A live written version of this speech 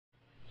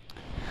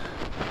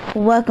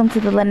Welcome to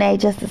the Lene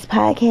Justice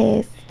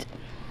Podcast.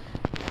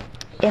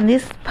 And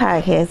this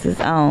podcast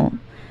is on,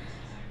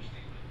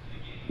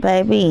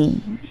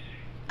 baby,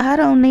 I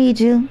don't need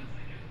you.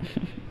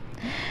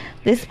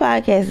 This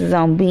podcast is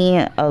on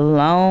being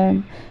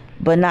alone,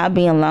 but not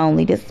being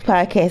lonely. This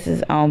podcast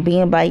is on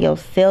being by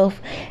yourself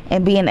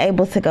and being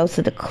able to go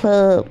to the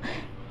club,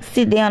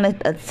 sit down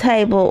at a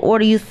table,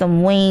 order you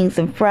some wings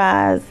and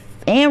fries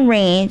and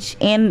ranch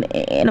and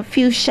a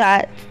few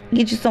shots,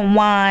 get you some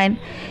wine,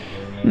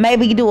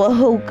 maybe do a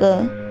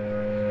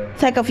hookah,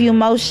 take a few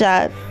more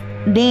shots,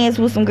 dance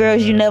with some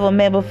girls you never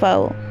met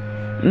before,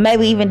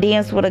 maybe even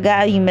dance with a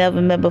guy you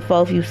never met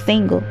before if you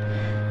single.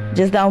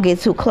 Just don't get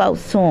too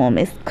close to him.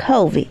 It's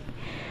COVID.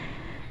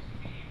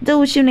 Do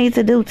what you need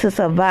to do to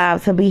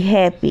survive, to be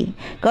happy.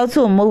 Go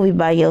to a movie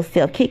by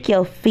yourself. Kick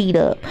your feet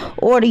up.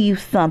 Order you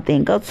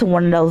something. Go to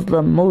one of those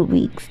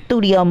little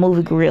studio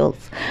movie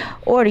grills.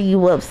 Order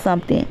you up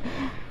something.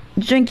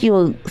 Drink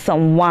you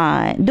some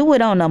wine. Do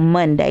it on a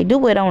Monday.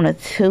 Do it on a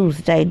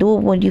Tuesday. Do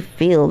it when you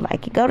feel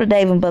like it. Go to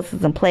Dave and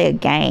Buster's and play a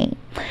game.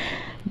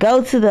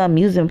 Go to the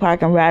amusement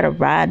park and ride a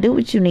ride. Do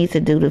what you need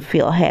to do to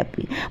feel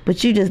happy.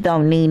 But you just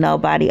don't need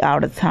nobody all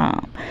the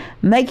time.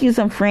 Make you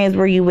some friends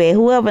where you at.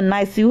 Whoever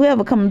nice to you,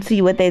 whoever coming to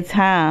you at that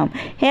time.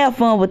 Have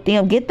fun with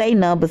them. Get their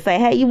number. Say,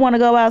 hey, you want to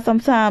go out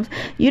sometimes?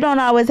 You don't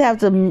always have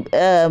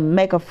to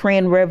make a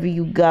friend wherever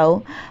you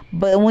go.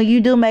 But when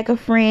you do make a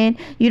friend,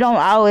 you don't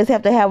always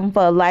have to have them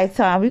for a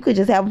lifetime. You could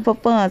just have them for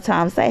fun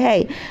time. Say,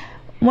 hey,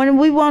 when I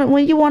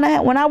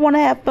want to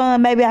have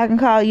fun, maybe I can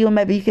call you and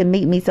maybe you can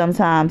meet me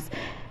sometimes.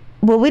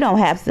 But we don't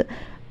have to.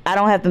 I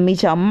don't have to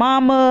meet your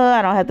mama.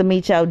 I don't have to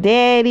meet your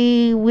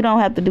daddy. We don't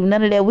have to do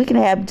none of that. We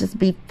can just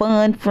be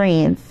fun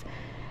friends.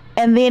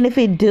 And then if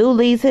it do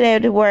lead to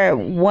that, where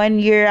one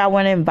year I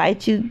want to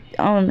invite you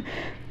on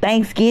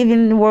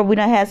Thanksgiving where we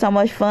don't have so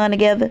much fun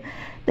together,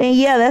 then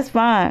yeah, that's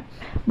fine.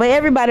 But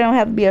everybody don't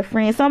have to be a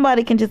friend.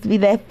 Somebody can just be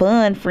that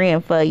fun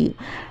friend for you.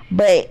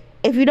 But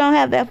if you don't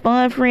have that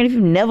fun friend, if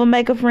you never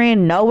make a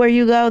friend, know where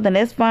you go, then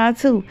that's fine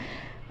too.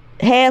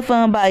 Have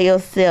fun by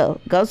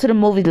yourself. Go to the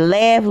movies.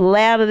 Laugh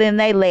louder than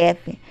they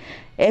laughing.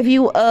 If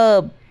you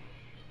at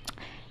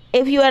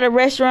a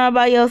restaurant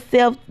by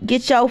yourself,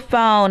 get your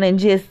phone and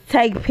just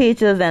take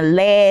pictures and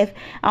laugh.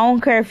 I don't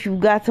care if you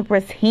got to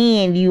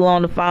pretend you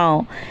on the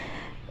phone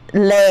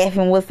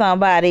laughing with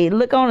somebody.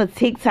 Look on a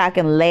TikTok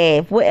and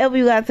laugh. Whatever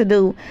you got to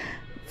do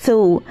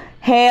to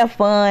have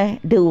fun,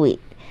 do it.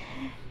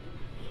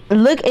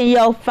 Look in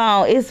your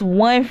phone. It's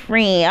one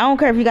friend. I don't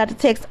care if you got to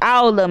text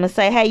all of them and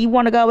say, hey, you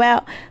want to go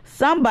out?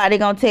 Somebody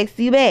gonna text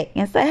you back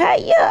and say,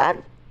 hey, yeah,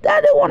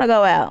 I do want to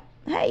go out.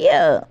 Hey,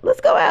 yeah, let's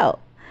go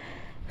out.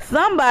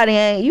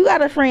 Somebody, you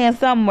got a friend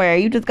somewhere.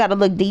 You just got to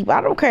look deep.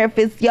 I don't care if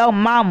it's your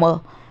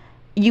mama.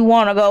 You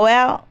want to go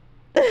out?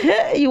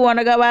 You want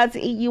to go out to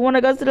eat? You want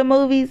to go to the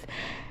movies?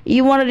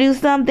 You want to do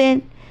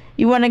something?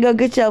 You want to go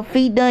get your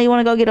feet done? You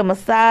want to go get a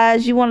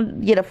massage? You want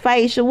to get a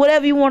facial?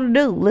 Whatever you want to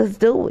do, let's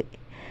do it.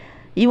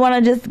 You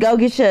want to just go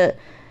get your,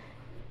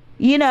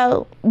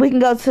 we can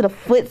go to the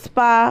foot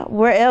spa,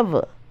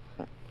 wherever,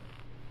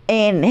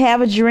 and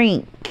have a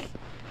drink.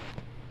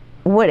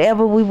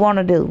 Whatever we want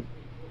to do.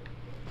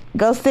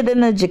 Go sit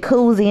in the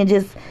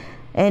jacuzzi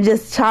and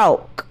just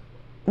talk.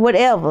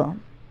 Whatever.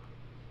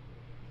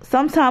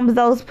 Sometimes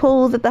those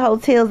pools at the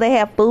hotels, they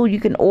have food you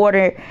can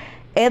order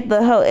at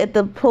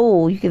the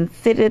pool. You can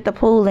sit at the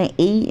pool and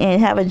eat and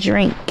have a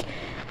drink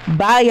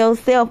by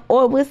yourself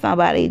or with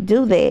somebody.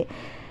 Do that.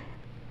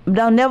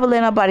 Don't never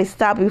let nobody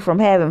stop you from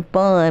having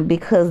fun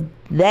because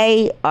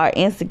they are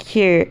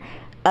insecure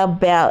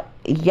about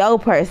your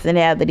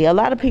personality. A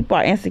lot of people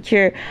are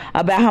insecure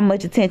about how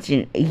much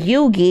attention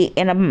you get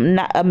and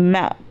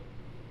amount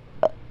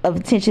of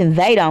attention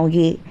they don't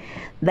get.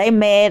 They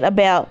mad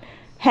about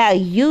how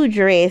you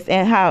dress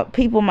and how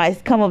people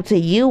might come up to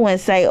you and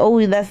say,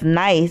 oh, that's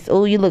nice.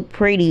 Oh, you look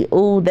pretty.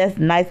 Oh, that's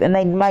nice. And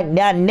they might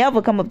not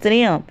never come up to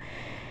them.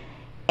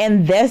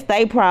 And that's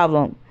their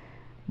problem.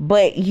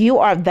 But you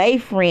are their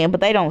friend, but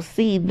they don't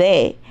see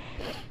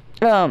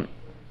that.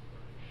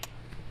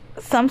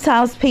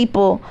 Sometimes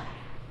people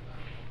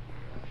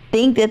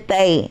think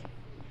that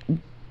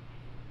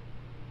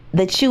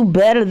you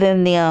better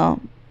than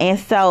them, and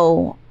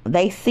so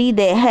they see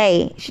that,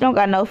 hey, she don't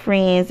got no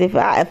friends. If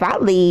I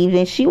leave,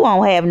 then she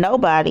won't have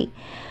nobody.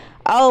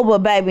 Oh,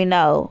 but baby,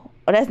 no,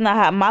 that's not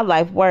how my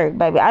life works,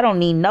 baby. I don't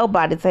need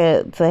nobody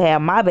to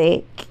have my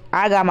back.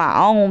 I got my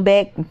own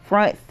back,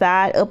 front,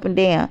 side, up and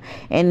down,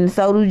 and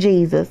so do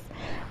Jesus.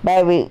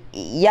 Baby,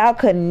 y'all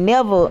could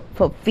never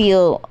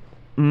fulfill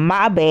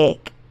my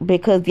back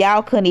because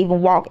y'all couldn't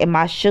even walk in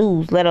my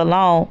shoes, let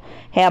alone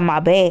have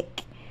my back.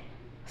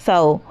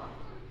 So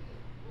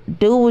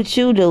do what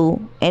you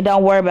do and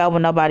don't worry about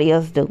what nobody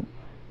else do.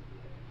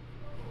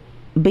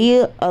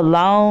 Be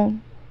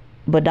alone,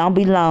 but don't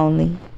be lonely.